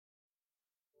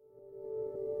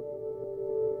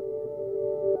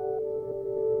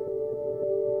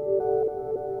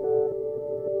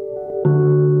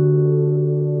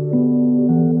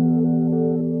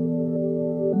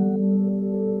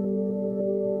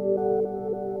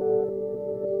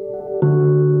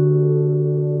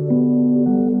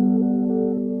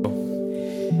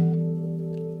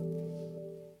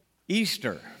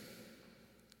Easter.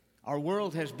 Our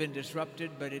world has been disrupted,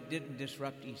 but it didn't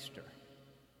disrupt Easter.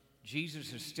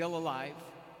 Jesus is still alive.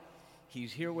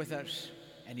 He's here with us,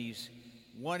 and he's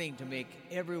wanting to make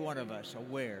every one of us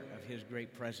aware of his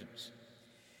great presence.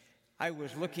 I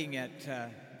was looking at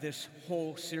this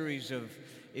whole series of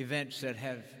events that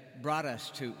have brought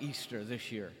us to Easter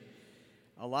this year.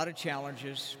 A lot of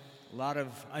challenges, a lot of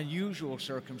unusual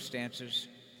circumstances.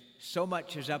 So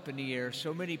much is up in the air.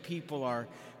 So many people are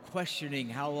questioning,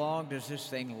 how long does this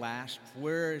thing last?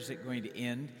 Where is it going to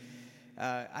end?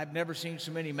 I've never seen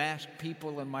so many masked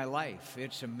people in my life.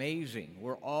 It's amazing.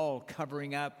 We're all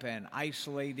covering up and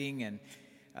isolating, and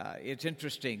it's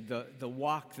interesting. The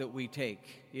walk that we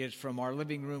take is from our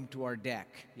living room to our deck.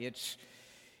 It's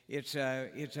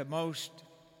a most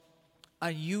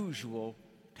unusual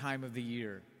time of the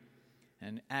year,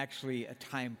 and actually a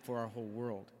time for our whole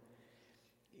world.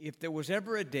 If there was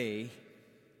ever a day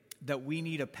that we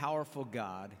need a powerful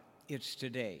God, it's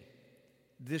today,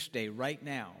 this day, right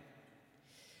now.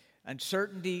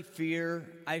 Uncertainty, fear,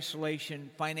 isolation,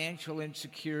 financial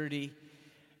insecurity,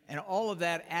 and all of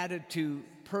that added to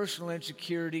personal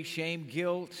insecurity, shame,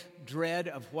 guilt, dread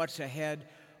of what's ahead,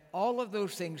 all of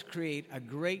those things create a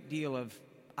great deal of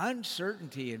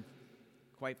uncertainty and,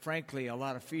 quite frankly, a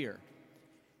lot of fear.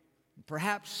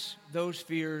 Perhaps those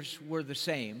fears were the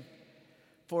same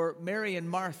for Mary and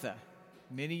Martha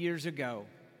many years ago,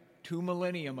 2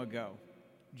 millennia ago,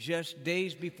 just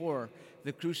days before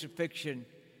the crucifixion,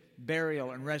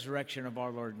 burial, and resurrection of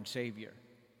our Lord and Savior.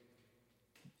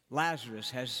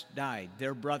 Lazarus has died,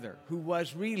 their brother, who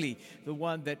was really the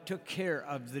one that took care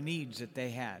of the needs that they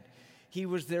had. He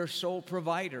was their sole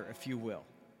provider, if you will,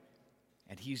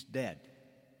 and he's dead.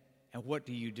 And what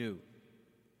do?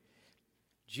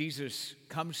 Jesus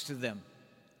comes to them,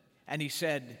 and he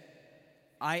said,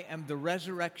 I am the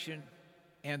resurrection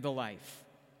and the life.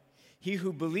 He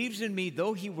who believes in me,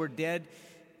 though he were dead,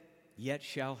 yet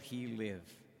shall he live.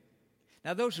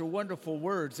 Now, those are wonderful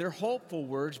words. They're hopeful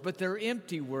words, but they're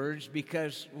empty words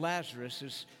because Lazarus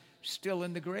is still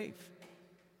in the grave.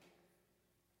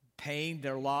 Pain,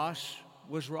 their loss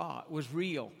was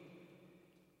real.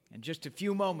 In just a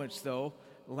few moments, though,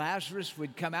 Lazarus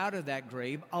would come out of that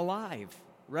grave alive,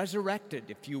 resurrected,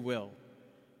 if you will.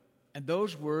 And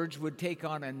those words would take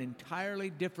on an entirely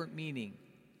different meaning.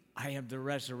 I am the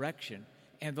resurrection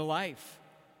and the life.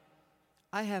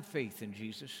 I have faith in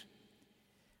Jesus.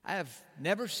 I have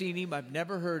never seen him. I've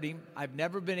never heard him. I've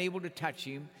never been able to touch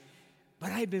him.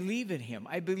 But I believe in him.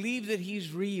 I believe that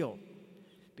he's real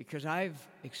because I've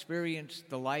experienced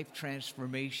the life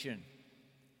transformation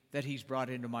that he's brought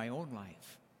into my own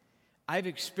life. I've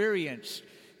experienced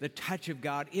the touch of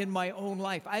God in my own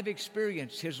life. I've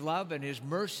experienced his love and his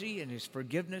mercy and his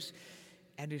forgiveness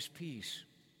and his peace.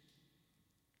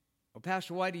 Well,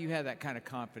 Pastor, why do you have that kind of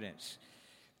confidence?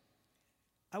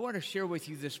 I want to share with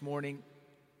you this morning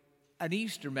an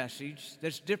Easter message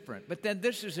that's different. But then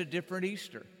this is a different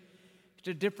Easter. It's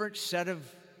a different set of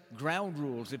ground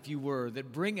rules, if you were,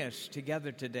 that bring us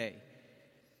together today.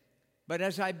 But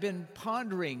as I've been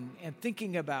pondering and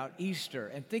thinking about Easter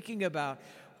and thinking about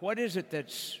what is it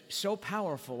that's so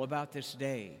powerful about this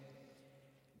day,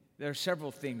 there are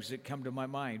several things that come to my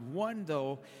mind. One,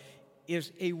 though,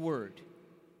 is a word.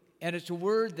 And it's a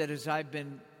word that as I've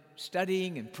been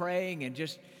studying and praying and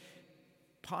just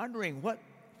pondering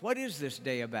what is this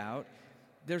day about,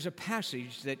 there's a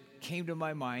passage that came to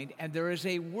my mind, and there is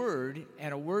a word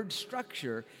and a word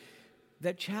structure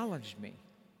that challenged me.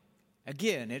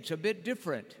 Again, it's a bit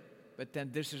different, but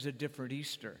then this is a different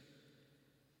Easter.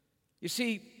 You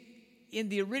see, in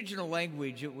the original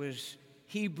language, it was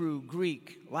Hebrew,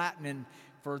 Greek, Latin, and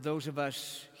for those of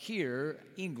us here,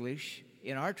 English,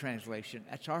 in our translation,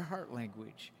 that's our heart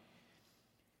language.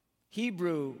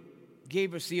 Hebrew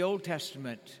gave us the Old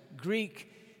Testament, Greek,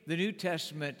 the New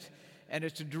Testament, and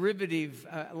it's a derivative.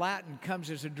 Latin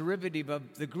comes as a derivative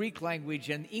of the Greek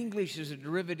language, and English is a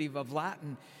derivative of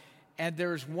Latin. And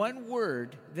there's one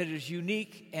word that is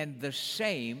unique and the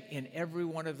same in every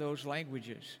one of those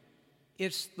languages.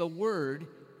 It's the word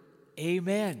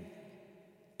amen.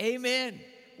 Amen.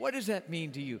 What does that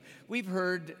mean to you? We've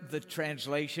heard the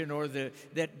translation or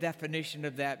that definition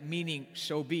of that meaning,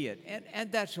 so be it.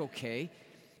 And that's okay.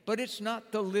 But it's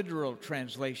not the literal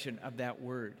translation of that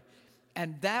word.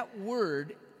 And that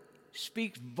word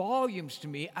speaks volumes to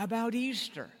me about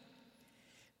Easter.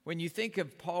 When you think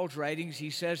of Paul's writings,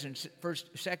 he says in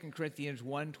 2 Corinthians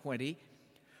 1:20,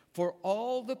 for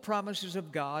all the promises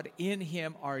of God in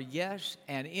him are yes,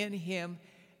 and in him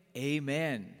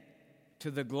amen,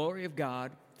 to the glory of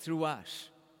God through us.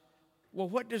 Well,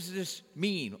 what does this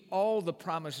mean? All the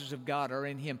promises of God are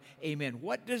in him. Amen.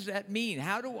 What does that mean?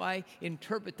 How do I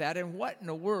interpret that? And what in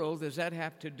the world does that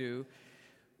have to do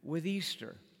with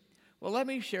Easter? Well, let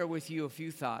me share with you a few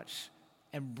thoughts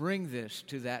and bring this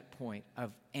to that point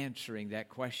of answering that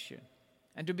question.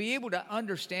 And to be able to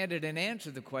understand it and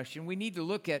answer the question, we need to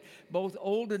look at both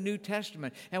Old and New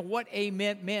Testament and what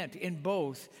amen meant in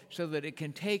both so that it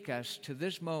can take us to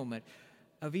this moment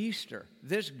of Easter,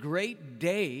 this great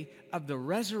day of the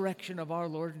resurrection of our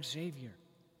Lord and Savior.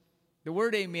 The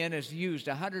word amen is used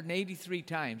 183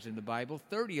 times in the Bible,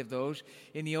 30 of those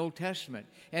in the Old Testament.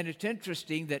 And it's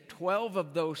interesting that 12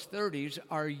 of those 30s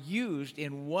are used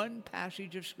in one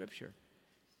passage of Scripture.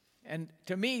 And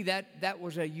to me, that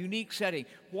was a unique setting.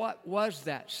 What was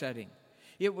that setting?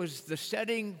 It was the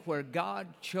setting where God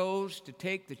chose to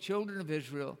take the children of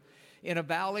Israel in a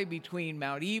valley between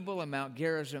Mount Ebal and Mount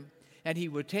Gerizim, and he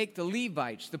would take the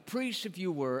Levites, the priests if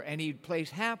you were, and he'd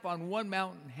place half on one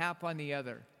mountain, half on the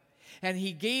other. And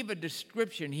he gave a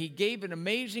description. He gave an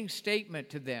amazing statement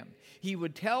to them. He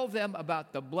would tell them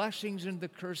about the blessings and the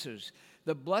curses,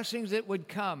 the blessings that would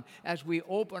come as we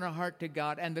open our heart to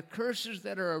God, and the curses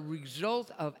that are a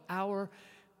result of our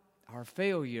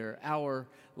failure, our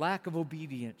lack of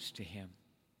obedience to him.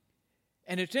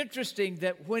 And it's interesting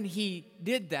that when he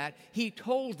did that, he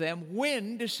told them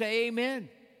when to say amen.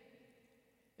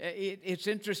 It's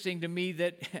interesting to me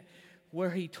that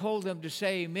where he told them to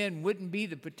say amen wouldn't be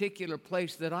the particular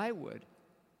place that I would.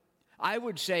 I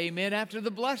would say amen after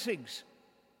the blessings.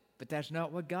 But that's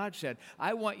not what God said.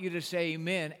 I want you to say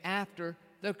amen after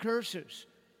the curses.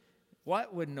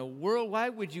 What in the world? Why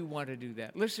would you want to do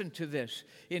that? Listen to this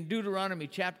in Deuteronomy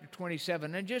chapter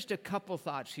 27. And just a couple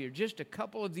thoughts here, just a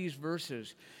couple of these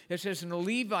verses. It says, "And the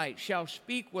Levite shall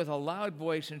speak with a loud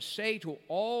voice and say to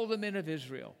all the men of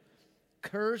Israel,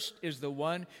 cursed is the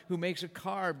one who makes a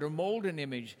carved or molten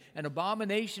image, an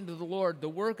abomination to the Lord, the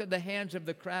work of the hands of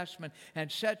the craftsman,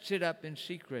 and sets it up in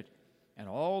secret. And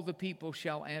all the people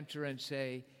shall answer and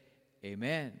say,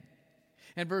 Amen."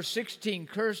 And verse 16,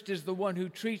 "Cursed is the one who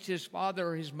treats his father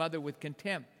or his mother with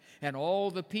contempt, and all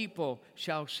the people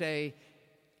shall say,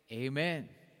 Amen."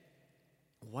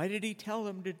 Why did he tell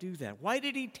them to do that? Why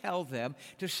did he tell them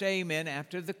to say amen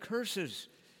after the curses?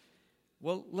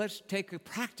 Well, let's take a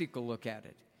practical look at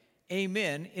it.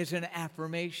 Amen is an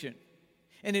affirmation.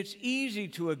 And it's easy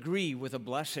to agree with a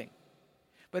blessing.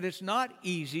 But it's not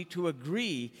easy to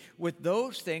agree with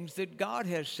those things that God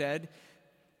has said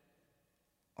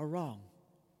are wrong,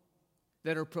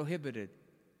 that are prohibited,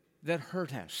 that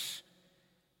hurt us.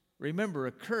 Remember,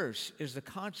 a curse is the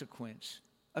consequence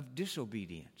of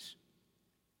disobedience.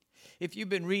 If you've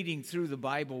been reading through the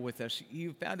Bible with us,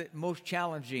 you found it most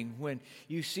challenging when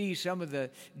you see some of the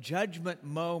judgment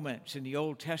moments in the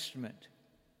Old Testament.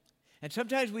 And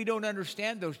sometimes we don't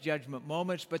understand those judgment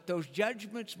moments, but those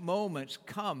judgment moments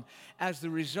come as the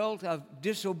result of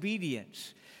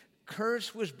disobedience.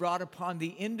 Curse was brought upon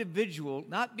the individual,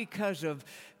 not because of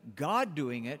God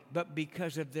doing it, but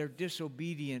because of their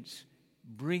disobedience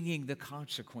bringing the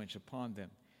consequence upon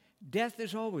them. Death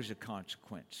is always a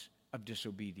consequence of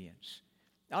disobedience.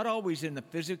 Not always in the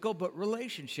physical, but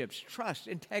relationships, trust,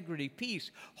 integrity,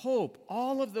 peace, hope,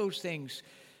 all of those things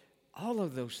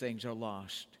are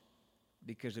lost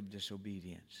because of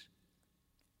disobedience.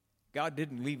 God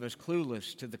didn't leave us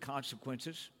clueless to the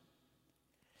consequences.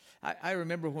 I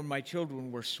remember when my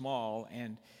children were small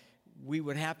and we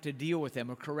would have to deal with them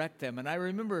or correct them. And I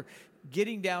remember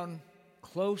getting down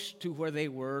close to where they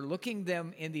were, looking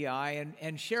them in the eye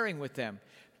and sharing with them,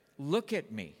 "Look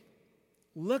at me.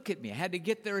 Look at me." I had to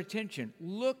get their attention.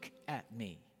 "Look at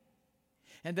me."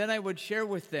 And then I would share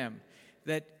with them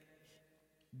that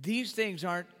these things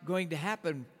aren't going to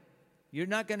happen. You're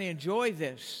not going to enjoy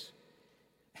this.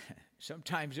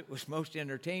 Sometimes it was most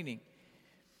entertaining.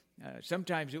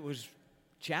 Sometimes it was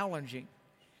challenging.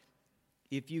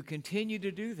 If you continue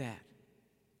to do that,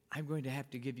 I'm going to have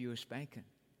to give you a spanking.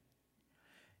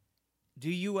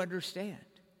 Do you understand?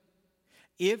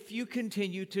 If you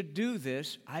continue to do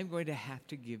this, I'm going to have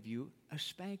to give you a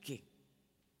spanking.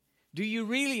 Do you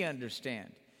really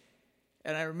understand?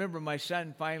 And I remember my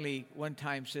son finally one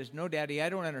time says, "No, Daddy, I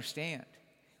don't understand."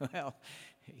 Well,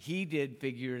 he did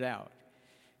figure it out.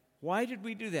 Why did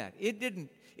we do that?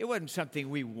 It wasn't something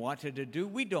we wanted to do.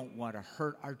 We don't want to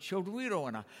hurt our children. We don't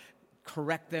want to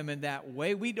correct them in that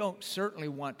way. We don't certainly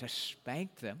want to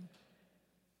spank them.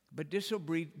 But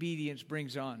disobedience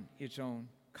brings on its own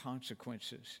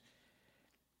consequences.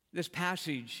 This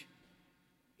passage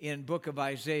in book of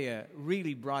Isaiah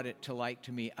really brought it to light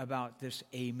to me about this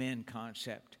amen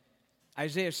concept.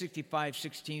 Isaiah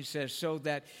 65:16 says, so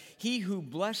that he who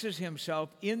blesses himself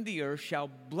in the earth shall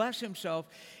bless himself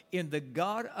in the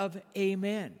God of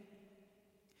Amen.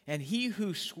 And he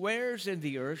who swears in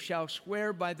the earth shall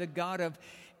swear by the God of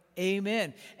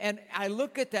Amen. And I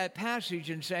look at that passage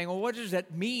and saying, well, what does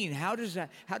that mean? How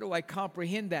do I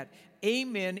comprehend that?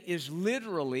 Amen is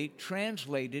literally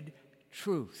translated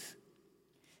truth.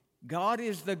 God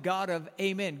is the God of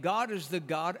Amen. God is the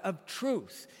God of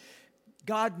truth.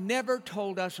 God never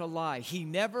told us a lie. He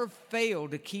never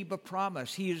failed to keep a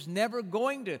promise. He is never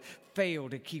going to fail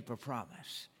to keep a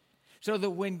promise. So that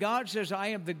when God says, I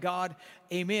am the God,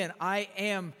 Amen, I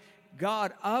am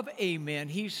God of Amen,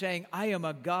 he's saying, I am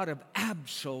a God of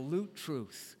absolute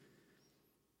truth.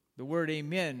 The word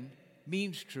Amen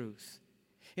means truth.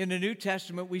 In the New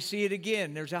Testament, we see it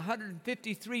again. There's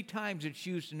 153 times it's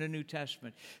used in the New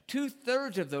Testament.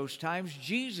 2/3 of those times,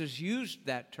 Jesus used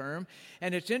that term.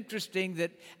 And it's interesting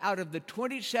that out of the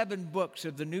 27 books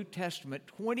of the New Testament,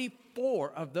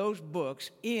 24 of those books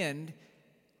end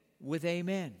with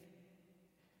Amen.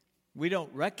 We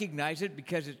don't recognize it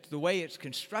because it's the way it's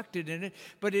constructed in it,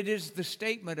 but it is the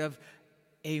statement of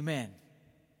Amen.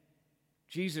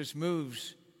 Jesus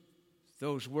moves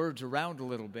those words around a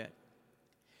little bit.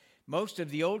 Most of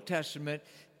the Old Testament,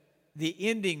 the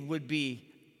ending would be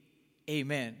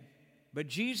Amen. But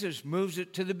Jesus moves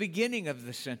it to the beginning of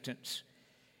the sentence.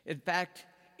 In fact,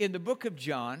 in the book of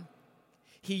John,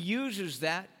 he uses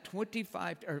that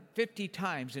 50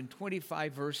 times in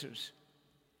 25 verses.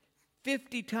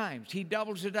 50 times. He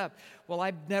doubles it up. Well,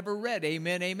 I've never read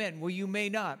Amen, Amen. Well, you may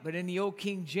not, but in the old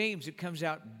King James, it comes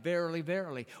out verily,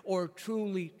 verily, or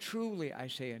truly, truly, I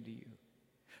say unto you.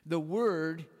 The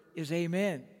word is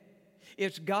Amen.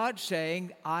 It's God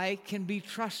saying, I can be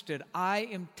trusted. I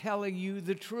am telling you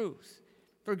the truth.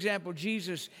 For example,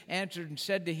 Jesus answered and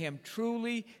said to him,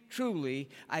 truly, truly,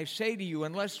 I say to you,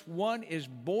 unless one is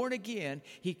born again,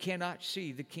 he cannot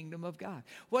see the kingdom of God.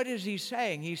 What is he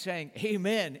saying? He's saying,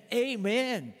 Amen,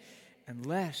 Amen,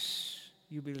 unless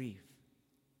you believe.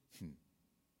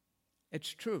 It's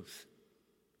truth.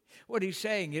 What he's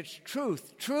saying, it's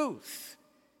truth, truth.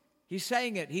 He's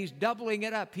saying it. He's doubling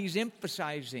it up. He's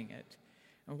emphasizing it.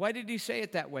 And why did he say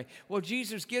it that way? Well,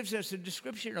 Jesus gives us a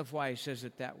description of why he says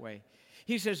it that way.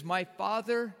 He says, my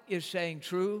Father is saying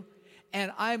true,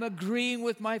 and I'm agreeing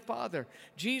with my Father.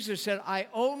 Jesus said, I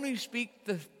only speak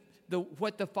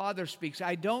what the Father speaks.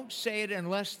 I don't say it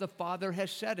unless the Father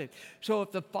has said it. So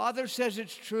if the Father says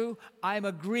it's true, I'm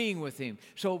agreeing with him.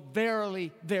 So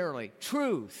verily, verily,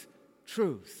 truth,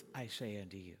 truth, I say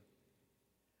unto you.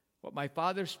 What my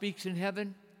Father speaks in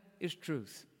heaven is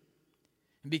truth.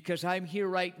 And because I'm here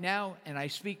right now and I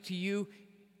speak to you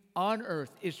on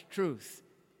earth, it's truth.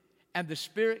 And the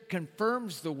Spirit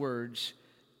confirms the words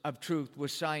of truth with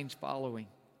signs following.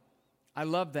 I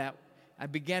love that. I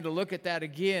began to look at that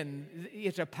again.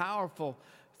 It's a powerful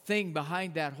thing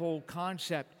behind that whole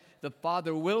concept. The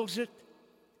Father wills it,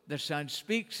 the Son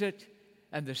speaks it,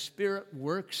 and the Spirit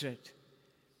works it.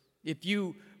 If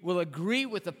you will agree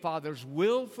with the Father's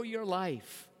will for your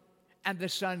life and the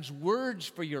Son's words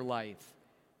for your life,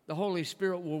 the Holy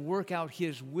Spirit will work out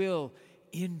his will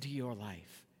into your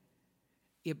life.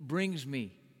 It brings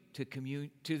me to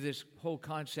this whole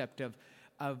concept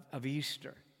of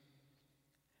Easter.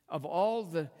 Of all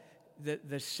the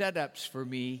setups for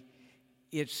me,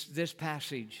 it's this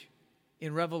passage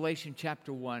in Revelation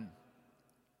chapter 1.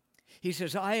 He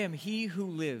says, I am he who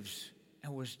lives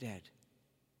and was dead.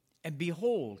 And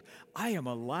behold, I am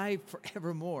alive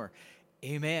forevermore.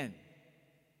 Amen.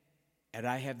 And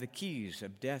I have the keys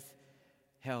of death,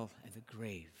 hell, and the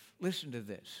grave. Listen to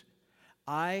this.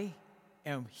 I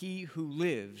am he who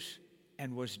lives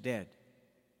and was dead.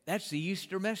 That's the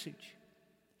Easter message.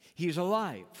 He's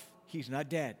alive. He's not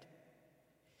dead.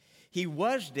 He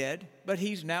was dead, but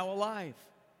he's now alive.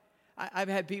 I've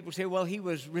had people say, well, he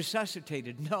was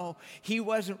resuscitated. No, he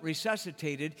wasn't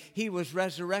resuscitated. He was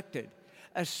resurrected.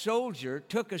 A soldier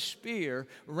took a spear,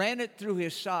 ran it through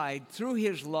his side, through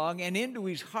his lung, and into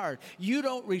his heart. You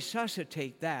don't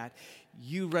resuscitate that.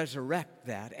 You resurrect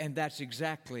that, and that's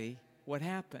exactly what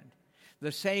happened.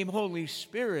 The same Holy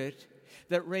Spirit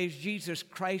that raised Jesus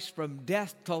Christ from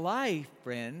death to life,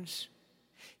 friends,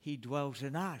 he dwells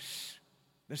in us.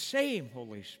 The same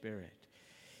Holy Spirit.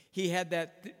 He had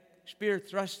that spear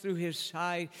thrust through his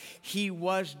side. He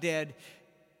was dead,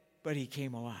 but he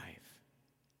came alive.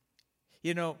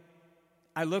 You know,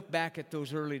 I look back at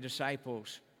those early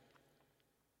disciples,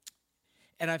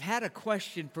 and I've had a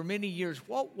question for many years.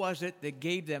 What was it that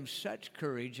gave them such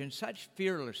courage and such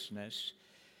fearlessness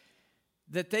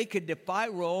that they could defy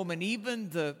Rome and even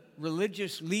the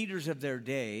religious leaders of their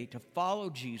day to follow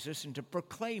Jesus and to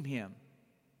proclaim him.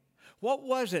 What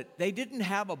was it? They didn't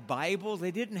have a Bible.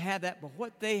 They didn't have that. But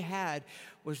what they had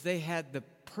was they had the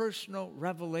personal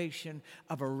revelation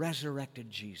of a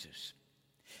resurrected Jesus.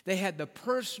 They had the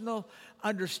personal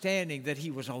understanding that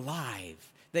he was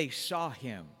alive. They saw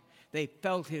him. They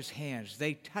felt his hands.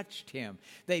 They touched him.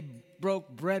 They broke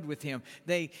bread with him.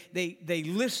 They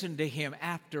listened to him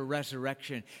after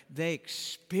resurrection. They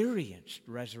experienced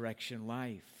resurrection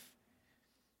life.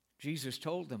 Jesus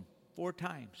told them 4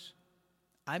 times,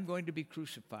 I'm going to be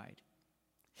crucified,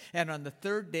 and on the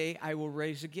 3rd day I will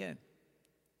rise again.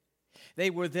 They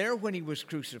were there when he was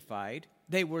crucified.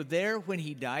 They were there when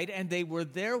he died, and they were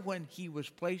there when he was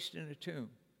placed in a tomb.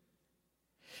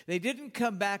 They didn't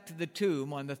come back to the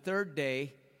tomb on the 3rd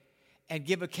day and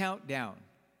give a countdown.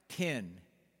 10,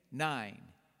 9,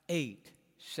 8,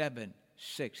 7,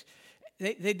 6.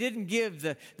 They didn't give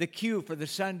the cue for the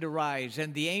sun to rise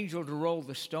and the angel to roll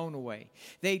the stone away.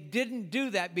 They didn't do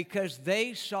that because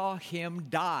they saw him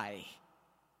die,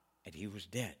 and he was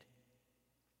dead.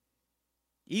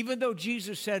 Even though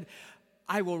Jesus said,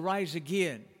 I will rise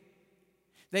again,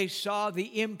 they saw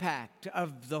the impact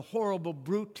of the horrible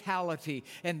brutality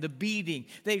and the beating.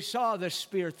 They saw the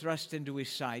spear thrust into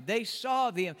his side. They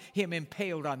saw him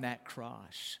impaled on that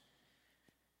cross.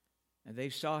 And they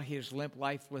saw his limp,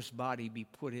 lifeless body be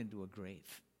put into a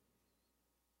grave.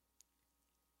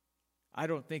 I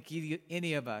don't think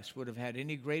any of us would have had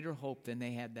any greater hope than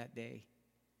they had that day.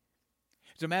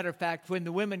 As a matter of fact, when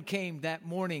the women came that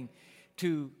morning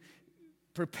to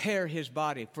prepare his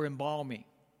body for embalming,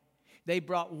 they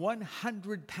brought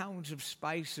 100 pounds of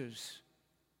spices.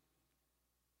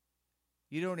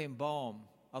 You don't embalm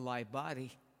a live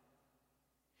body.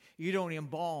 You don't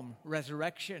embalm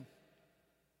resurrection.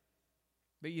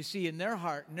 But you see, in their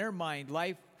heart, in their mind,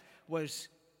 life was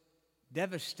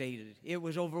devastated. It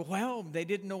was overwhelmed. They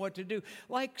didn't know what to do.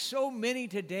 Like so many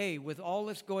today with all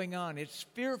that's going on, it's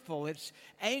fearful, it's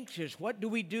anxious. What do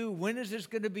we do? When is this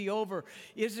going to be over?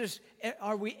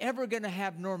 Are we ever going to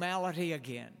have normality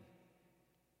again?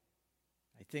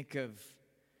 I think of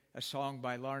a song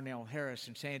by Larnell Harris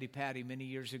and Sandy Patty many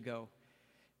years ago.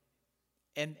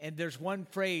 And there's one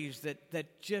phrase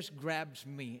that just grabs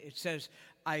me. It says,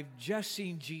 I've just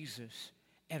seen Jesus,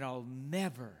 and I'll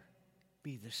never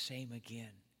be the same again.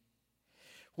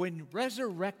 When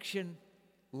resurrection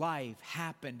life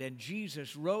happened and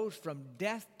Jesus rose from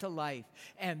death to life,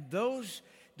 and those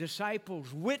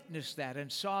disciples witnessed that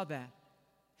and saw that,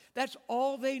 that's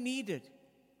all they needed.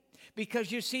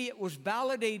 Because you see, it was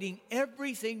validating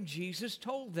everything Jesus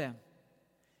told them.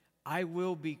 I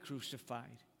will be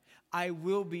crucified. I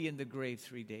will be in the grave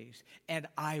 3 days, and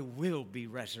I will be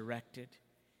resurrected.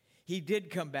 He did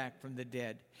come back from the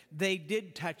dead. They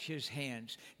did touch his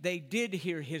hands. They did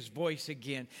hear his voice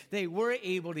again. They were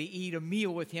able to eat a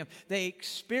meal with him. They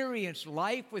experienced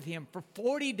life with him. For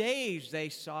 40 days they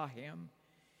saw him.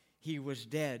 He was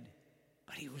dead,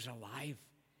 but he was alive.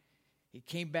 He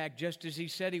came back just as he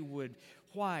said he would.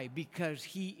 Why? Because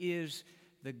he is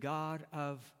the God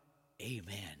of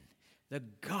Amen, the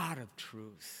God of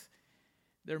truth.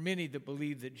 There are many that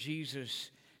believe in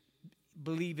Jesus,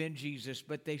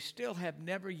 but they still have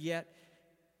never yet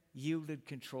yielded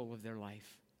control of their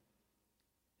life.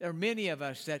 There are many of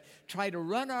us that try to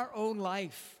run our own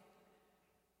life.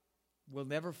 We'll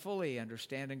never fully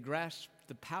understand and grasp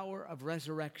the power of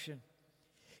resurrection.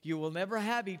 You will never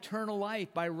have eternal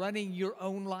life by running your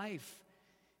own life.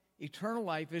 Eternal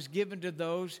life is given to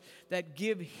those that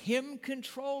give him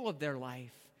control of their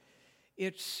life.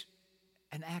 It's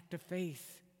an act of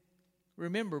faith.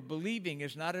 Remember, believing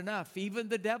is not enough. Even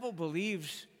the devil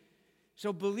believes.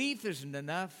 So belief isn't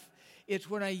enough. It's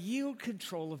when I yield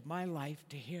control of my life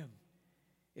to him.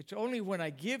 It's only when I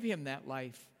give him that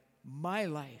life, my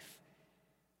life,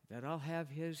 that I'll have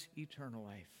his eternal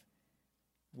life.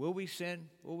 Will we sin?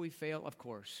 Will we fail? Of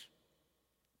course.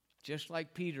 Just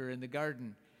like Peter in the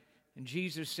garden. And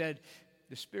Jesus said,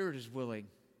 the spirit is willing,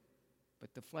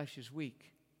 but the flesh is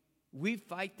weak. We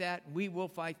fight that, and we will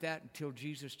fight that until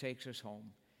Jesus takes us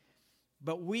home.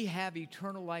 But we have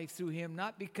eternal life through him,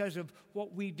 not because of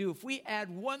what we do. If we add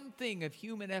one thing of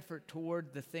human effort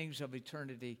toward the things of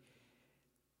eternity,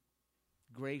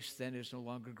 grace then is no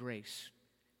longer grace.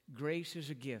 Grace is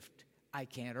a gift. I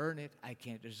can't earn it. I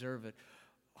can't deserve it.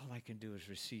 All I can do is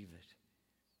receive it.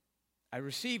 I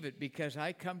receive it because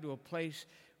I come to a place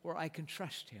where I can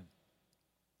trust him.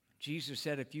 Jesus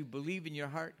said, if you believe in your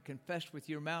heart, confess with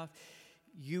your mouth,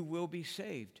 you will be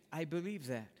saved. I believe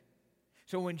that.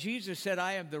 So when Jesus said,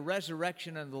 I am the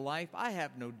resurrection and the life, I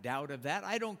have no doubt of that.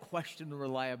 I don't question the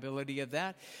reliability of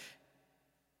that,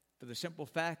 for the simple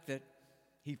fact that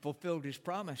he fulfilled his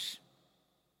promise.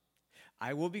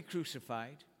 I will be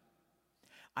crucified,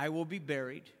 I will be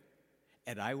buried,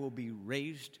 and I will be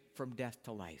raised from death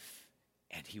to life.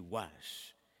 And he was.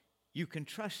 You can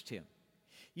trust him.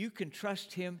 You can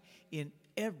trust him in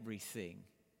everything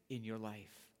in your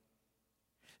life.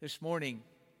 This morning,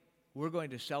 we're going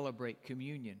to celebrate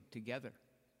communion together.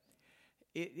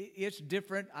 It's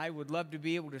different. I would love to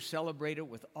be able to celebrate it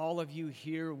with all of you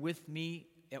here with me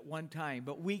at one time,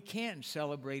 but we can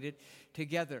celebrate it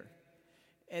together.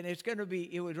 And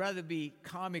it would rather be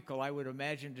comical, I would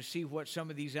imagine, to see what some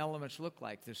of these elements look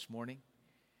like this morning.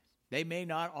 They may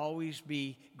not always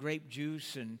be grape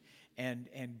juice and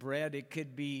bread. It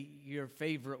could be your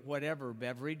favorite whatever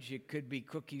beverage. It could be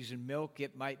cookies and milk.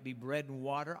 It might be bread and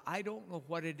water. I don't know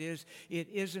what it is. It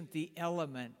isn't the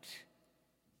element.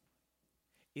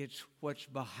 It's what's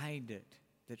behind it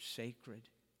that's sacred.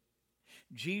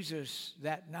 Jesus,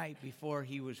 that night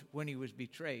when he was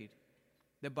betrayed,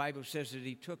 the Bible says that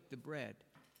he took the bread.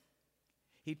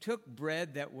 He took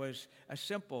bread that was a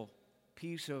simple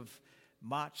piece of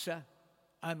matzah,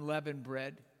 unleavened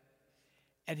bread,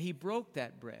 and he broke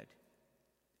that bread.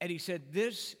 And he said,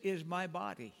 this is my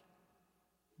body,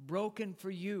 broken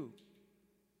for you.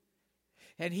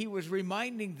 And he was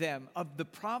reminding them of the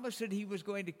promise that he was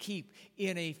going to keep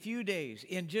in a few days,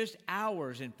 in just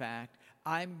hours, in fact.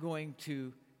 I'm going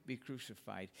to be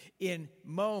crucified. In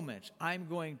moments, I'm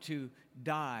going to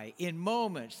die. In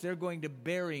moments, they're going to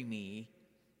bury me,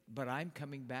 but I'm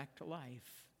coming back to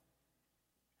life.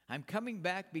 I'm coming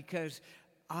back because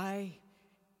I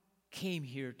came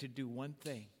here to do one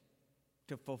thing,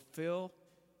 to fulfill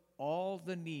all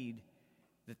the need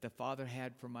that the Father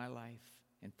had for my life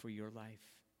and for your life.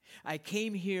 I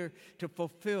came here to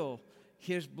fulfill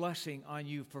his blessing on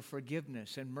you for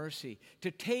forgiveness and mercy,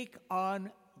 to take on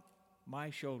my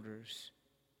shoulders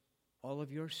all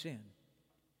of your sin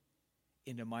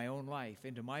into my own life,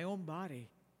 into my own body.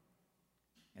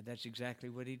 And that's exactly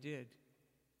what he did.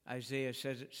 Isaiah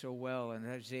says it so well in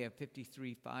Isaiah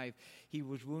 53:5. He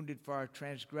was wounded for our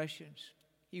transgressions.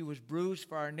 He was bruised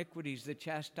for our iniquities. The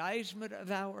chastisement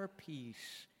of our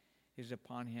peace is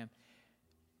upon him.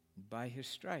 By his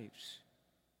stripes,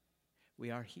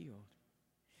 we are healed.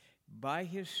 By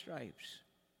his stripes,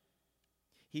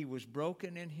 he was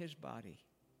broken in his body.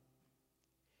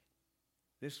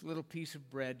 This little piece of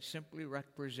bread simply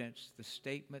represents the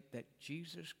statement that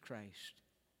Jesus Christ,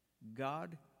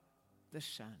 God the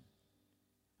Son,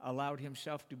 allowed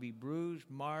himself to be bruised,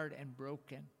 marred, and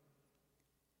broken,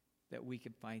 that we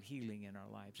could find healing in our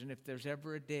lives. And if there's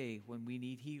ever a day when we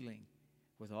need healing,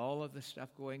 with all of the stuff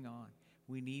going on,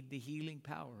 we need the healing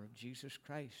power of Jesus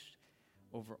Christ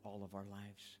over all of our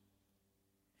lives.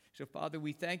 So, Father,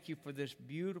 we thank you for this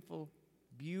beautiful,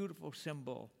 beautiful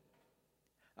symbol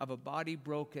of a body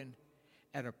broken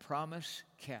and a promise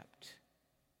kept.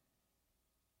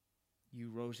 You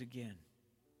rose again.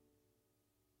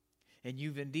 And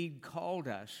you've indeed called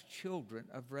us children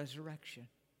of resurrection.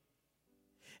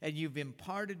 And you've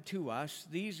imparted to us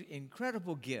these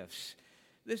incredible gifts,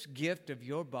 this gift of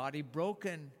your body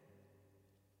broken,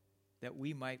 that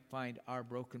we might find our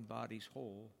broken bodies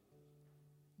whole.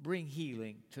 Bring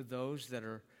healing to those that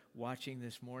are watching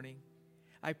this morning.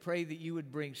 I pray that you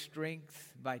would bring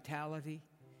strength, vitality,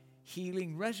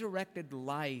 healing, resurrected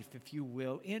life, if you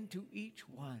will, into each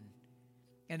one.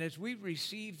 And as we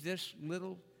receive this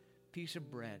little piece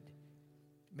of bread,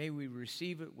 may we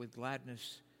receive it with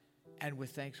gladness and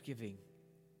with thanksgiving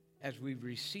as we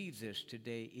receive this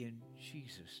today in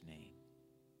Jesus' name.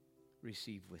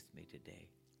 Receive with me today.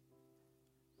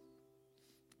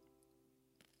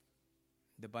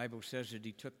 The Bible says that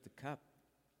he took the cup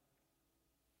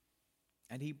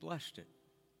and he blessed it.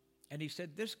 And he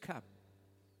said, this cup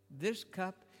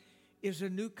is a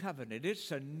new covenant.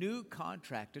 It's a new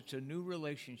contract. It's a new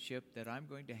relationship that I'm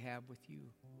going to have with you.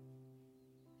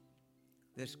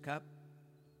 This cup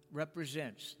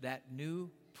represents that new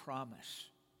promise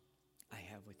I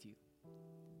have with you.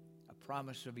 A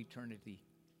promise of eternity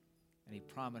and a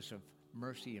promise of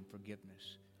mercy and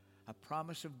forgiveness. A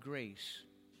promise of grace.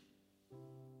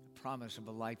 A promise of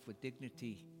a life with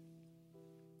dignity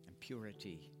and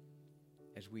purity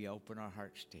as we open our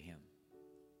hearts to him.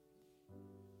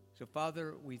 So,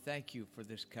 Father, we thank you for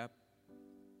this cup,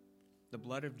 the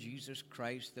blood of Jesus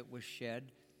Christ that was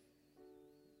shed,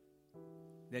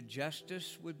 that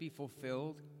justice would be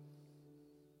fulfilled,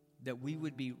 that we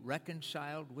would be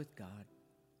reconciled with God,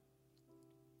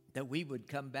 that we would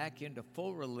come back into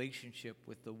full relationship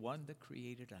with the one that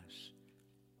created us.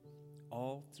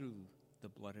 all through the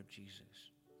blood of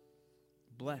Jesus.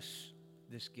 Bless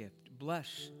this gift.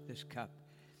 Bless this cup.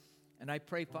 And I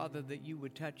pray, Father, that you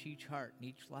would touch each heart and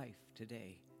each life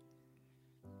today.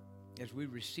 As we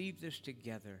receive this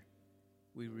together,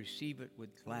 we receive it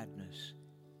with gladness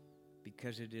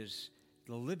because it is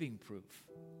the living proof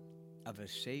of a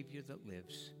Savior that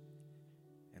lives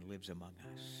and lives among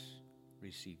us.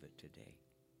 Receive it today.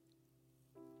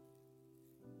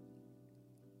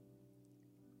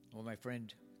 Well, my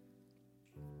friend,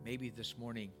 maybe this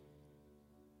morning,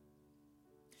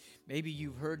 maybe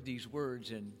you've heard these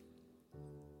words and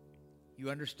you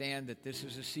understand that this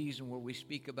is a season where we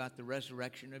speak about the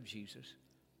resurrection of Jesus.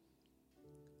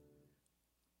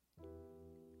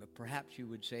 But perhaps you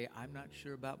would say, I'm not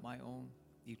sure about my own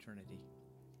eternity.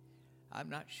 I'm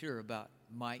not sure about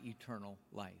my eternal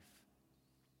life.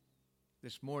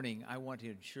 This morning, I want to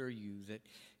assure you that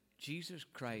Jesus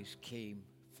Christ came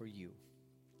for you.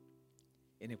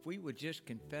 And if we would just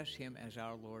confess him as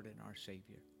our Lord and our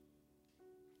Savior,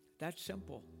 that's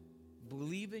simple.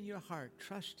 Believe in your heart.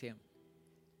 Trust him.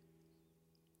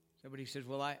 Somebody says,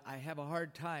 well, I have a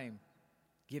hard time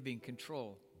giving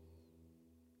control.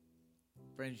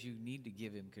 Friends, you need to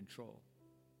give him control.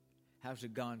 How's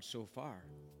it gone so far?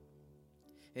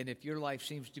 And if your life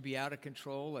seems to be out of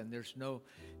control and there's no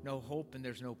hope and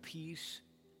there's no peace,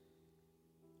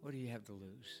 what do you have to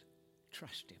lose?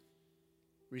 Trust him.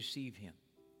 Receive him.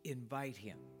 Invite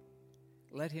him.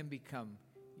 Let him become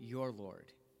your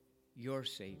Lord, your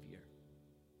Savior,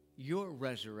 your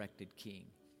resurrected King,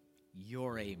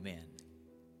 your amen,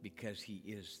 because he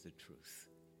is the truth.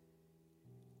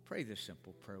 Pray this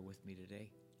simple prayer with me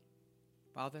today.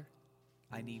 Father,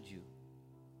 I need you.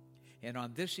 And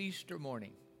on this Easter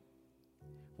morning,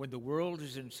 when the world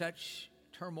is in such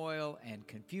turmoil and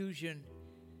confusion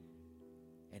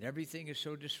and everything is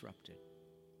so disrupted,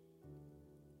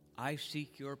 I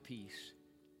seek your peace.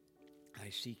 I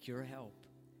seek your help,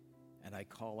 and I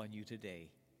call on you today.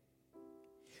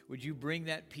 Would you bring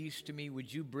that peace to me?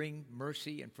 Would you bring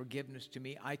mercy and forgiveness to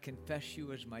me? I confess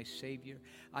you as my Savior.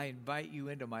 I invite you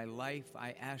into my life.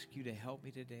 I ask you to help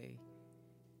me today.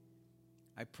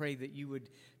 I pray that you would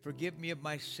forgive me of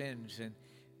my sins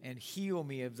and heal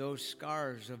me of those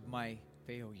scars of my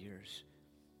failures.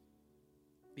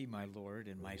 Be my Lord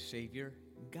and my Savior.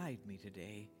 Guide me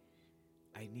today.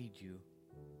 I need you.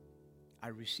 I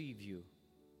receive you.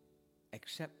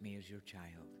 Accept me as your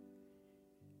child.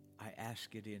 I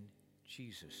ask it in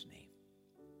Jesus' name.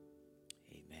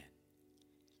 Amen.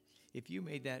 If you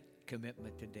made that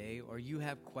commitment today or you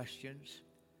have questions,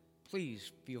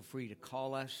 please feel free to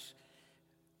call us.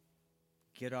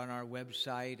 Get on our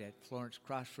website at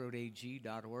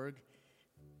florencecrossroadag.org.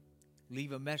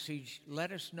 Leave a message.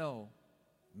 Let us know.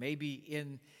 Maybe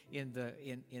in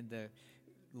the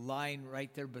line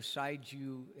right there beside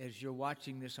you as you're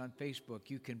watching this on Facebook,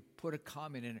 you can put a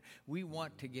comment in it. We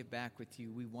want to get back with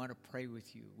you. We want to pray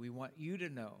with you. We want you to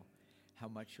know how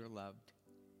much you're loved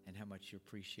and how much you're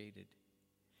appreciated.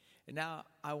 And now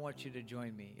I want you to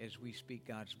join me as we speak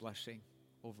God's blessing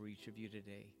over each of you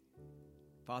today.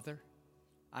 Father,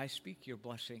 I speak your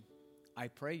blessing. I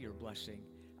pray your blessing.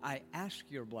 I ask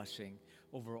your blessing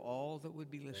over all that would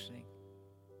be listening.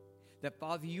 That,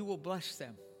 Father, you will bless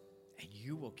them and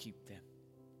you will keep them.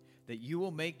 That you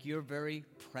will make your very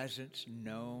presence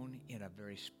known in a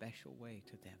very special way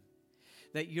to them.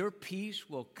 That your peace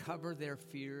will cover their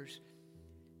fears.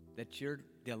 That your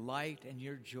delight and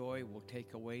your joy will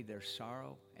take away their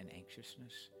sorrow and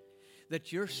anxiousness.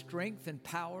 That your strength and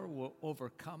power will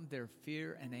overcome their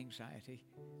fear and anxiety.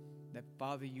 That,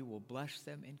 Father, you will bless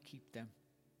them and keep them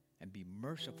and be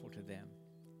merciful to them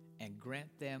and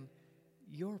grant them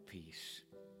your peace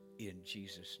in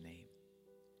Jesus' name.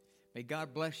 May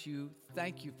God bless you.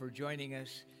 Thank you for joining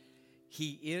us.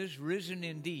 He is risen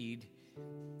indeed,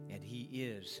 and he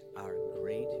is our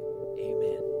great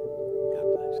Amen.